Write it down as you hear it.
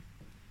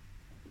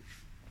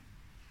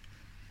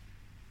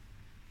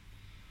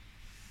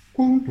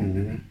恭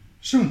读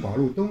圣保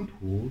禄宗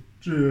徒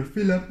致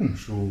费肋孟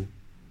书。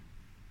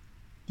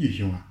弟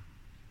兄啊，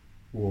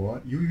我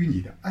由于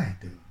你的爱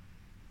德，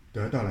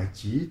得到了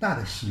极大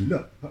的喜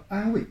乐和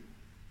安慰，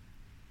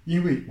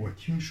因为我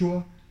听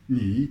说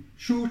你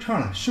舒畅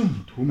了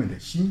圣徒们的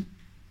心。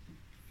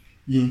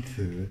因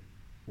此，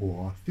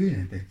我虽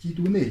然在基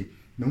督内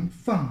能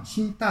放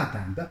心大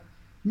胆地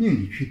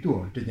命你去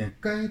做这件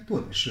该做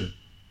的事，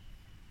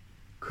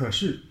可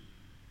是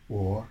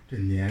我这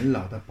年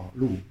老的保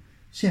禄，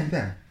现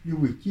在又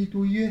为基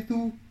督耶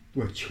稣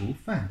做囚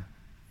犯的，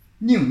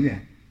宁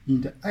愿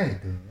因着爱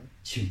德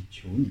请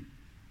求你，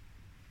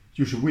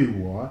就是为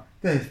我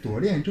在锁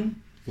链中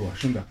所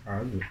生的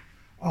儿子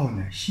敖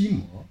乃息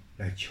摩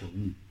来求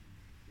你。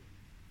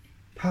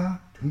他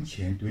从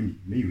前对你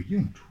没有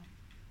用处，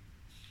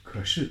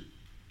可是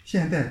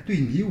现在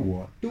对你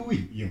我都有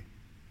用。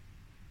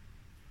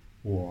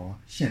我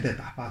现在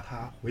打发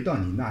他回到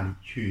你那里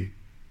去，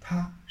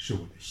他是我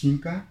的心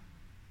肝。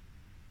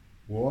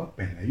我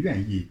本来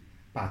愿意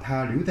把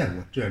他留在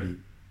我这里，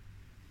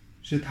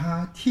使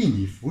他替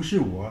你服侍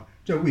我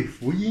这为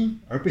福音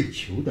而被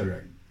囚的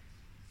人。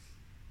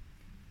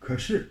可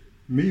是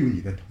没有你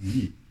的同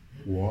意，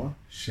我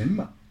什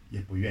么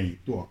也不愿意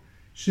做，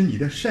使你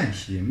的善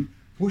行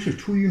不是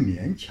出于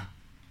勉强，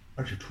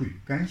而是出于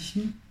甘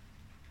心。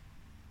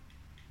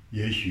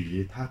也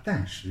许他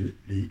暂时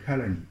离开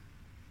了你，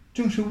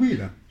正是为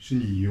了使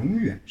你永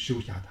远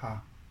收下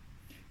他，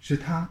使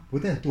他不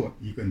再做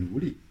一个奴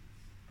隶，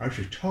而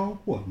是超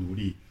过奴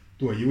隶，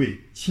做一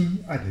位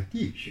亲爱的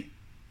弟兄。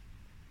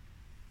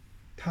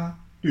他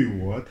对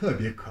我特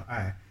别可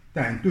爱，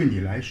但对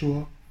你来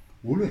说，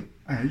无论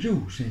按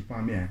肉身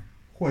方面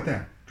或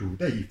在主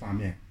的一方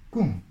面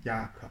更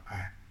加可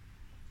爱。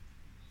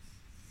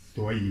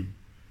所以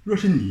若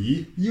是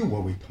你以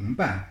我为同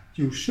伴，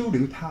就收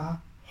留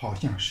他，好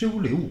像收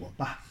留我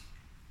吧。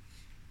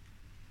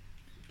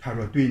他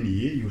若对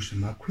你有什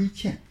么亏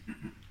欠，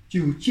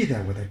就记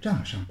在我的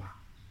账上吧。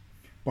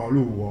保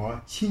禄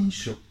我亲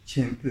手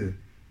签字，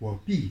我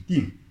必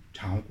定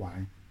偿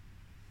还。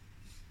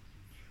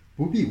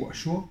不必我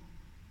说，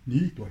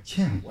你所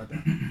欠我的，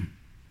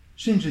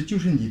甚至就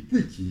是你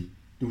自己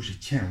都是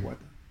欠我的。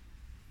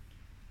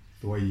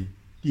所以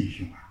弟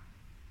兄啊，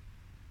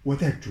我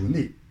在主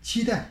内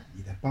期待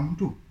你的帮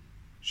助，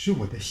使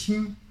我的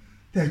心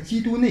在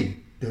基督内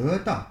得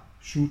到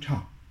舒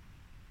畅。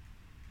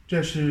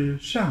这是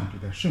上主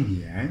的圣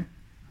言。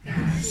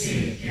感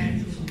谢天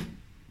主。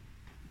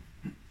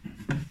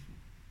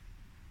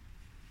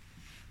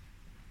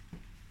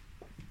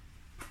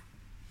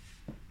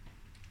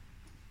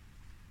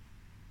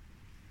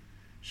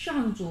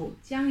上主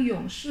将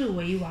永世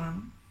为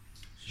王。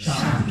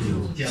上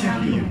主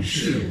将永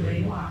世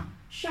为王。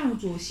上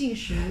主信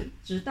实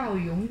直到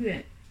永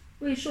远，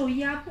为受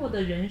压迫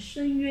的人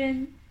伸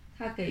冤。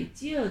他给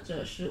饥饿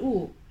者食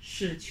物，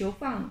使囚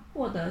犯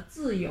获得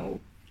自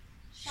由。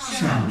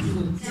上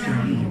主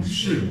将永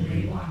世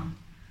为王。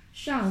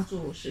上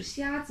主使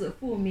瞎子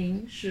复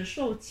明，使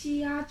受欺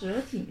压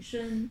者挺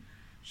身。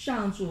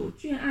上主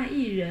眷爱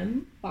义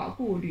人，保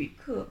护旅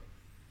客。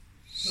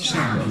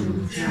上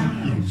主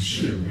将永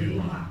世为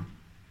王。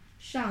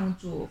上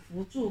主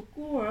扶助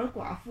孤儿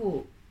寡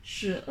妇，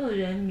使恶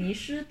人迷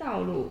失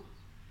道路。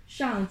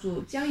上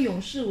主将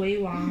永世为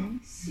王，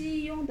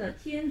熙雍的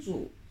天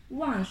主，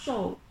万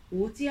寿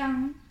无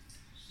疆。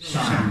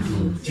上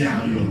主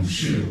将永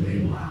世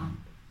为王。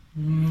哈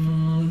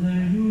利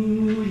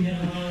路亚，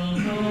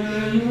哈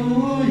利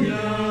路亚，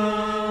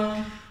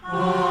哈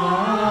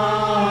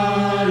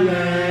利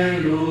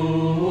路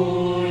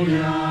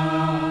亚，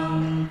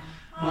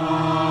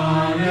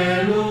哈利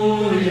路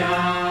亚，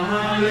哈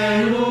利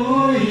路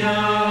亚，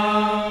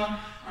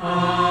哈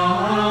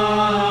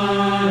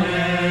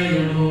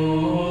利路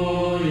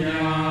亚。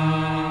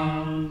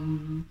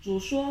主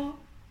说：“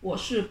我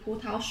是葡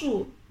萄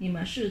树，你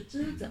们是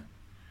枝子。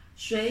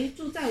谁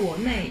住在我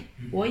内，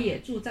我也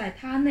住在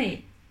他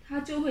内，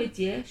他就会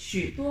结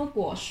许多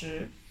果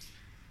实。”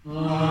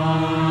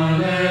哈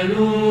利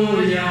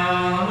路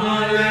亚，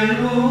哈利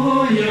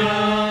路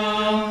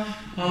亚，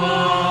哈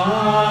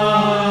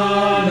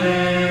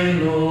利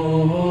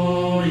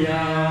路亚。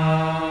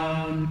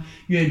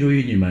愿主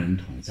与你们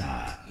同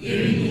在，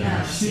也与你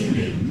的心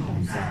灵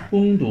同在。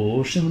恭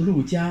读圣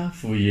路加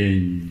福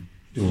音，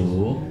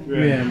主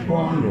愿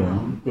光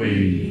荣归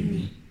于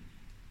你。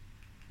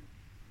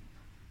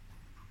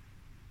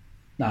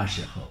那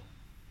时候，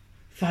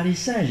法利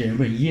赛人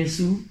问耶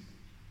稣：“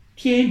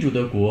天主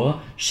的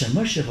国什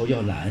么时候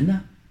要来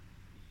呢？”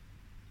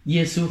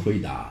耶稣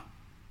回答：“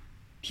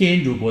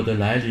天主国的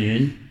来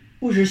临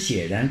不是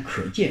显然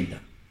可见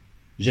的，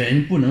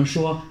人不能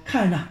说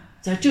看哪，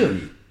在这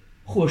里，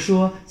或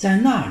说在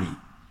那里，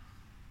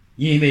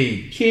因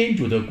为天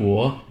主的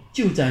国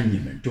就在你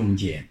们中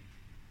间。”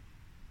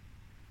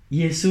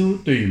耶稣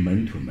对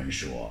门徒们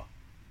说：“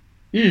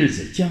日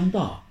子将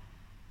到，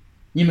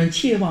你们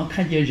切望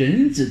看见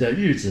人子的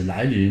日子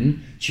来临，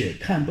却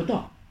看不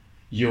到。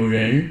有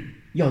人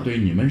要对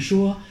你们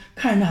说：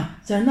看哪，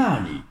在那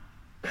里；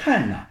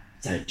看哪，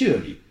在这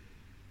里。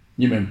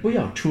你们不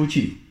要出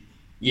去，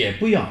也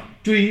不要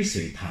追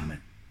随他们，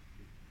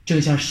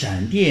正像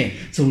闪电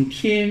从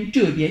天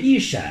这边一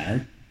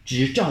闪，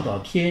直照到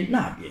天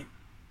那边。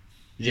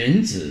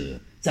人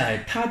子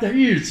在他的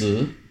日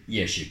子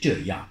也是这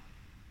样，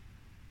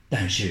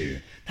但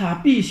是他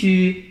必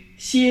须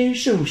先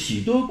受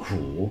许多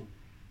苦，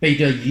被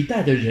这一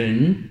代的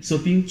人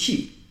所摒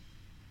弃。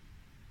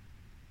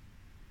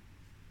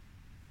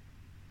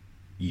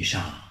以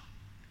上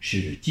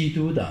是基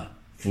督的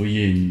福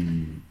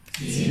音。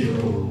基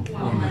督，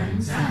我们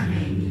赞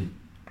美你。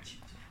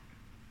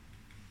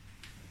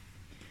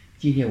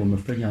今天我们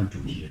分享主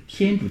题是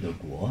天主的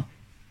国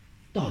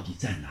到底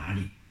在哪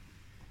里？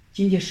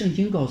今天圣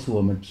经告诉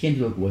我们，天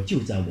主的国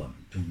就在我们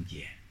中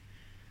间。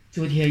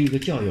昨天一个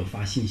教友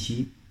发信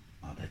息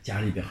他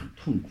家里边很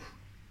痛苦，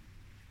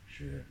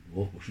是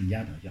罗湖圣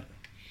家堂教友，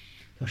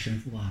他说神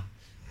父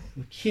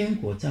天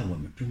国在我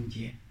们中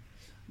间，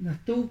那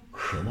都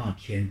渴望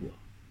天国，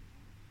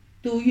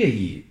都愿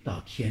意到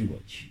天国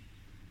去。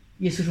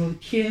意思说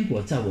天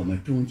国在我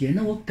们中间，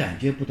那我感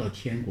觉不到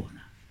天国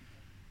呢。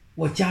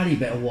我家里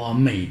边我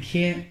每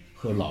天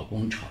和老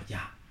公吵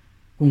架，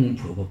公公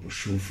婆婆不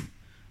舒服，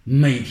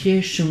每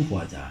天生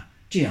活在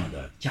这样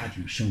的家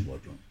庭生活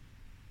中。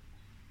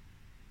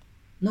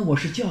那我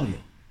是教友，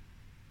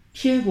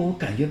天国我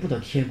感觉不到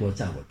天国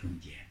在我中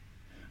间，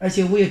而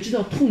且我也知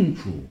道痛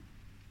苦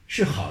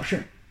是好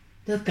事，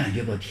但感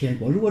觉不到天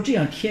国。如果这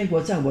样天国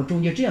在我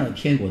中间，这样的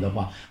天国的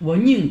话，我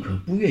宁可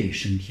不愿意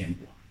升天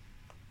国。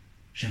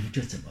神父，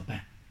这怎么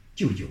办？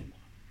救救我！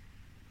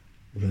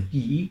我说，第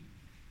一，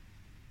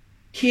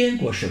天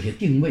国首先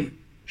定位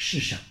是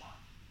什么？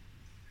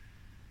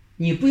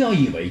你不要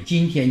以为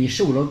今天你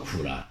受了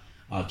苦了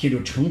天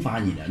主惩罚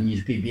你了，你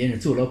给别人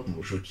做了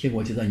补赎，天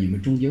国就在你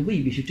们中间，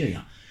未必是这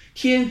样。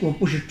天国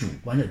不是主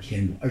观的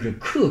天国，而是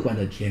客观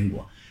的天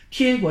国。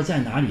天国在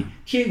哪里？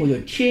天国就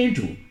是天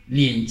主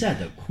临在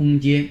的空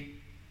间，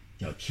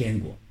叫天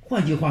国。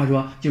换句话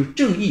说，就是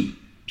正义、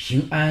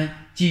平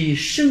安及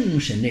圣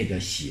神内的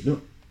喜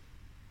乐，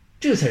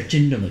这才是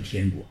真正的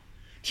天国。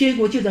天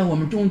国就在我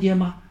们中间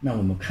吗？那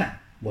我们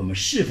看我们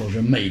是否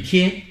是每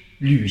天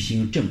履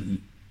行正义，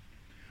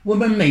我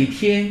们每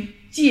天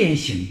践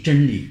行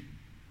真理，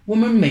我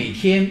们每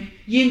天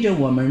因着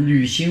我们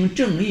履行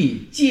正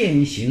义、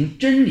践行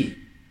真理，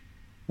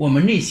我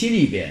们内心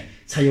里边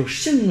才有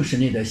圣神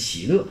内的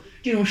喜乐。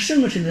这种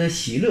圣神内的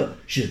喜乐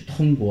是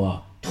通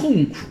过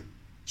痛苦、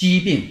疾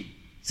病、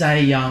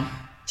灾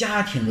殃、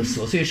家庭的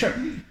琐碎事儿，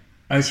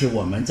而且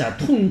我们在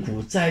痛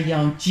苦、灾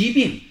殃、疾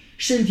病、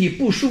身体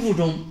不舒服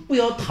中不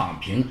要躺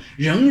平，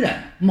仍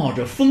然冒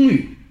着风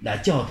雨来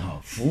教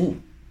堂服务，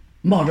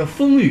冒着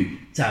风雨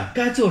在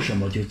该做什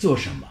么就做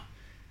什么，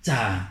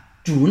在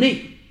主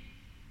内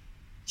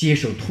接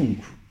受痛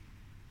苦，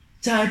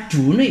在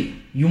主内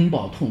拥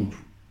抱痛苦，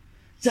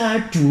在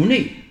主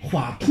内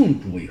化痛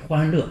苦为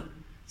欢乐，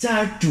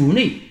在主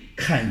内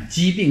看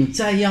疾病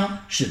灾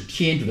殃是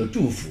天主的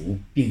祝福，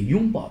并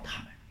拥抱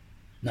他们。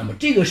那么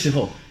这个时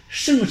候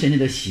圣神内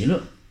的喜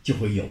乐就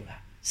会有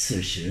了，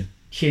此时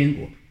天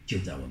国就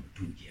在我们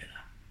中间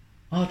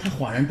了。他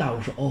恍然大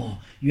悟说，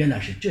原来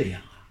是这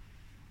样啊。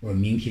我说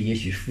明天也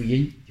许福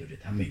音就是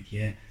他每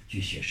天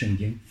去学圣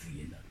经福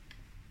音的。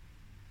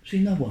所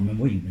以呢，我们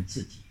问你们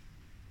自己，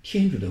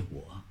天主的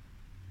国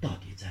到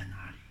底在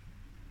哪里？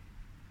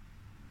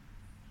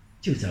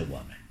就在我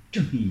们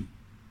正义、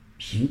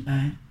平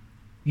安、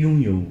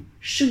拥有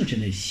圣神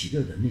的喜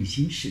乐的内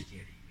心世界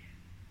里面。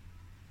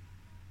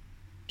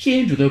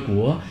天主的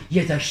国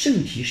也在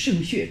圣体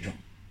圣血中，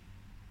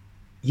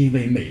因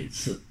为每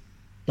次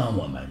当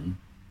我们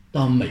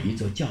到每一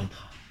座教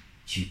堂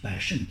去拜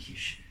圣体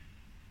时，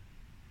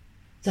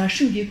在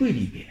圣体柜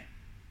里边，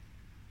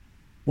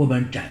我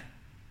们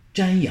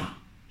瞻仰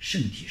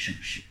圣体圣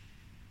事，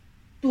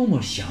多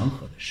么祥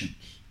和的圣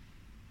体。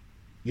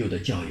有的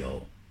教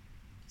友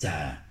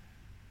在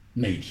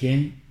每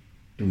天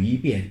读一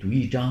遍、读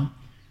一章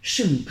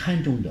圣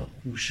龛中的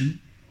呼声。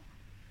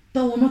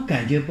当我们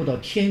感觉不到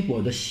天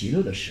国的喜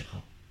乐的时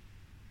候，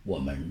我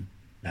们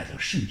来到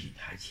圣体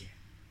台前，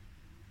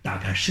打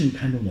开圣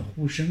龛中的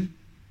呼声，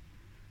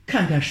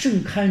看看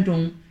圣龛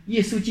中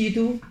耶稣基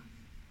督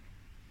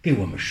给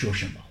我们说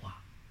什么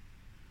话，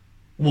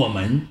我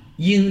们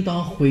应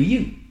当回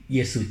应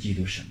耶稣基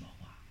督什么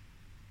话。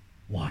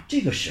哇，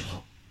这个时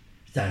候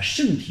在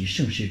圣体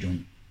圣事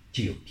中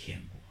就有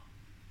天国。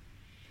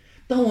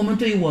当我们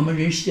对我们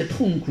人世的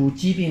痛苦、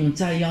疾病、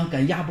灾殃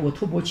感压不过、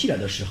透不起来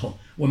的时候，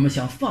我们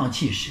想放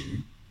弃时，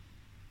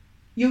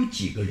有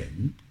几个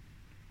人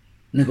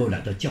能够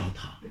来到教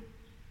堂？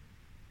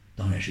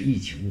当然是疫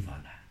情无法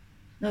来。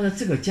那在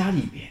这个家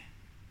里边，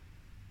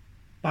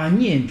把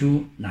念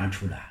珠拿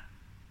出来，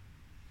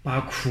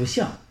把苦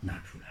像拿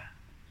出来，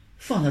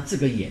放在自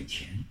个眼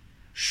前，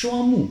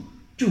双目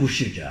注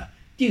视着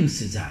钉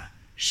死在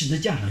十字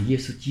架上耶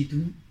稣基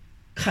督，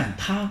看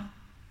他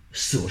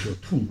所受的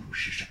痛苦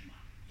是什么。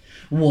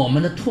我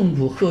们的痛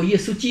苦和耶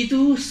稣基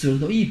督所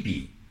受的一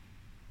比，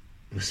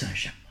不算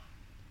什么。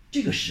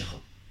这个时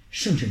候，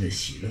圣神的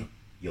喜乐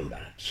又来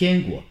了，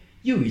天国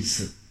又一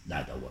次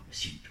来到我们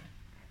心中。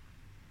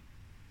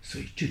所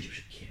以这就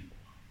是天国。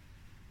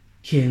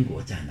天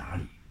国在哪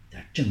里？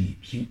在正义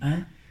平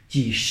安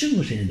即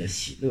圣神的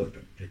喜乐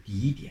中，这第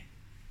一点。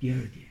第二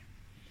点，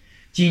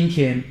今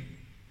天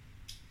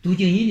读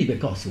经一里边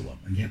告诉我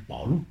们，你看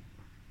保禄，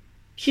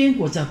天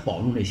国在保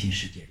禄内心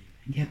世界里，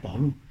你看保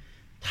禄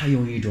他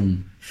用一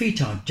种非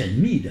常缜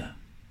密的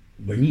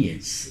文言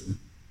词，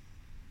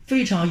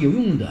非常有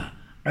用的，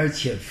而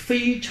且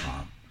非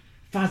常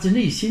发自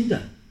内心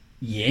的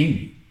言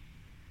语，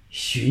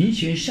循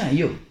循善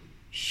诱，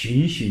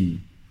循循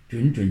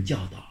谆谆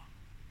教导，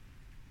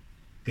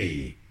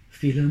给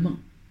腓勒孟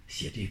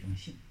写这封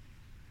信。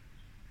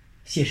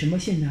写什么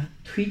信呢？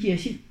推荐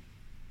信，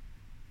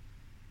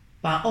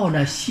把奥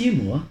乃西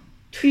摩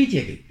推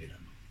荐给腓勒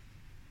孟，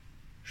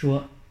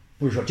说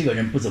不是说这个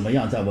人不怎么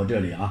样，在我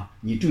这里啊，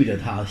你注意着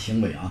他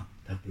行为啊，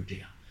他不是这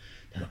样。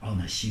他说奥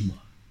乃西摩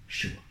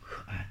是我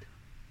可爱的，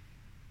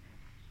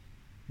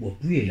我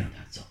不愿意让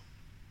他走，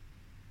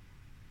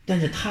但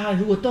是他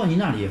如果到你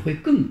那里也会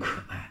更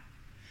可爱。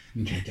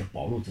你看这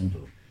保禄宗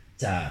徒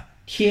在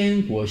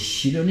天国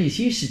喜乐内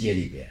心世界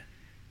里边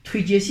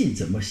推荐信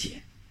怎么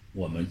写？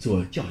我们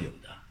做教友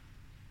的，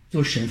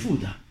做神父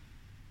的，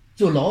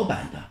做老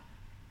板的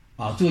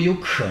啊，做有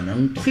可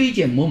能推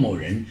荐某某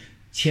人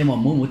前往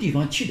某某地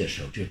方去的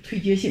时候，这个推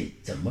荐信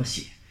怎么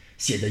写？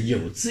写的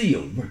有滋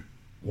有味，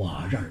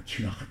哇，让人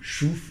听了很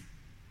舒服。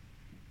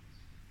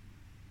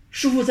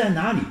舒服在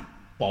哪里？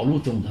保禄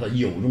宗他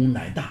有容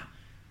乃大，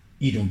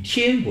一种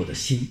天国的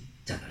心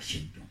在他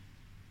心中。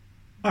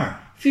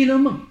二，腓勒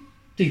孟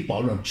对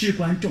保禄至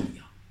关重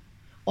要，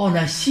奥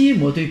乃西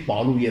摩对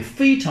保禄也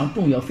非常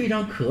重要，非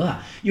常可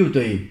爱，又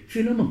对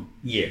腓勒孟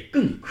也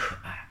更可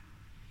爱。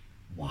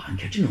哇，你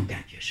看这种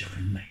感觉是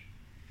很美。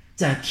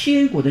在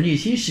天国的内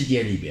心世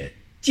界里边，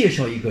介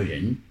绍一个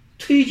人，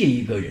推荐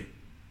一个人，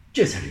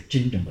这才是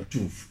真正的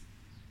祝福。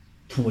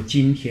通过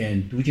今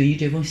天读经一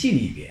这封信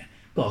里边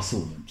告诉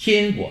我们，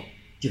天国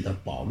就在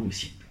保禄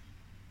心中，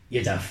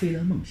也在腓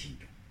勒孟心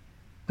中，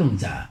更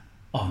在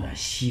奥乃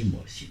西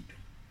摩心中。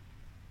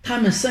他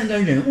们三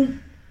个人物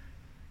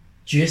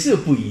角色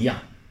不一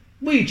样，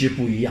位置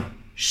不一样，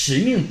使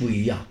命不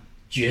一样，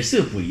角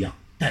色不一样，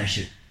但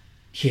是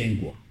天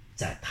国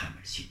在他们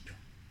心中。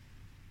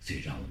所以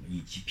让我们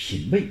一起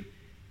品味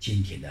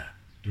今天的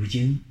读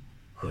经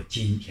和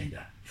今天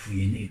的福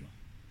音内容，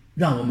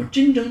让我们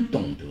真正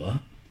懂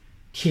得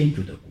天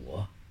主的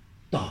国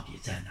到底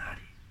在哪里。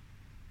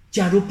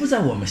假如不在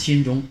我们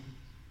心中，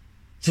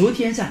昨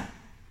天在，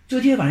昨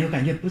天晚上又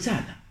感觉不在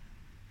的，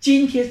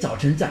今天早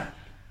晨在，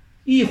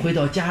一回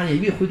到家里，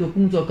一回到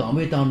工作岗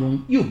位当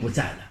中又不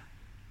在了，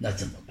那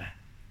怎么办？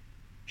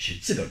是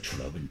自个儿出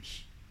了问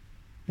题，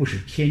不是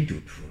天主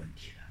出了问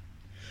题了，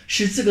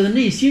是自个儿的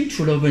内心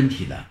出了问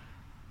题了，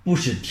不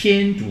是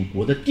天主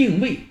国的定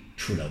位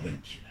出了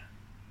问题了。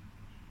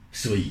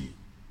所以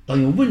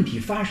当有问题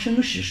发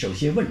生时，首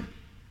先问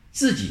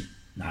自己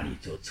哪里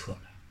做错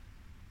了，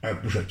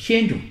而不是说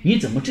天主你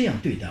怎么这样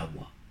对待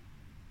我，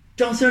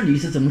张三李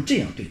四怎么这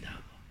样对待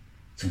我，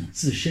从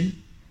自身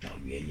找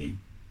原因。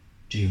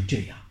只有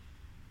这样，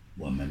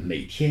我们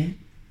每天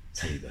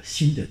才有个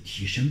新的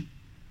提升，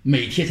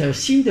每天才有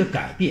新的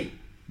改变，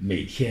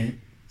每天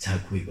才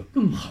会有一个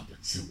更好的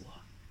自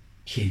我，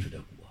天主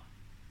的国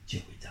就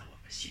会在我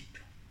们心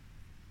中。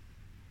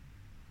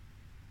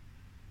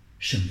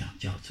圣良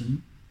教宗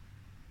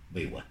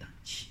为我等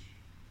祈。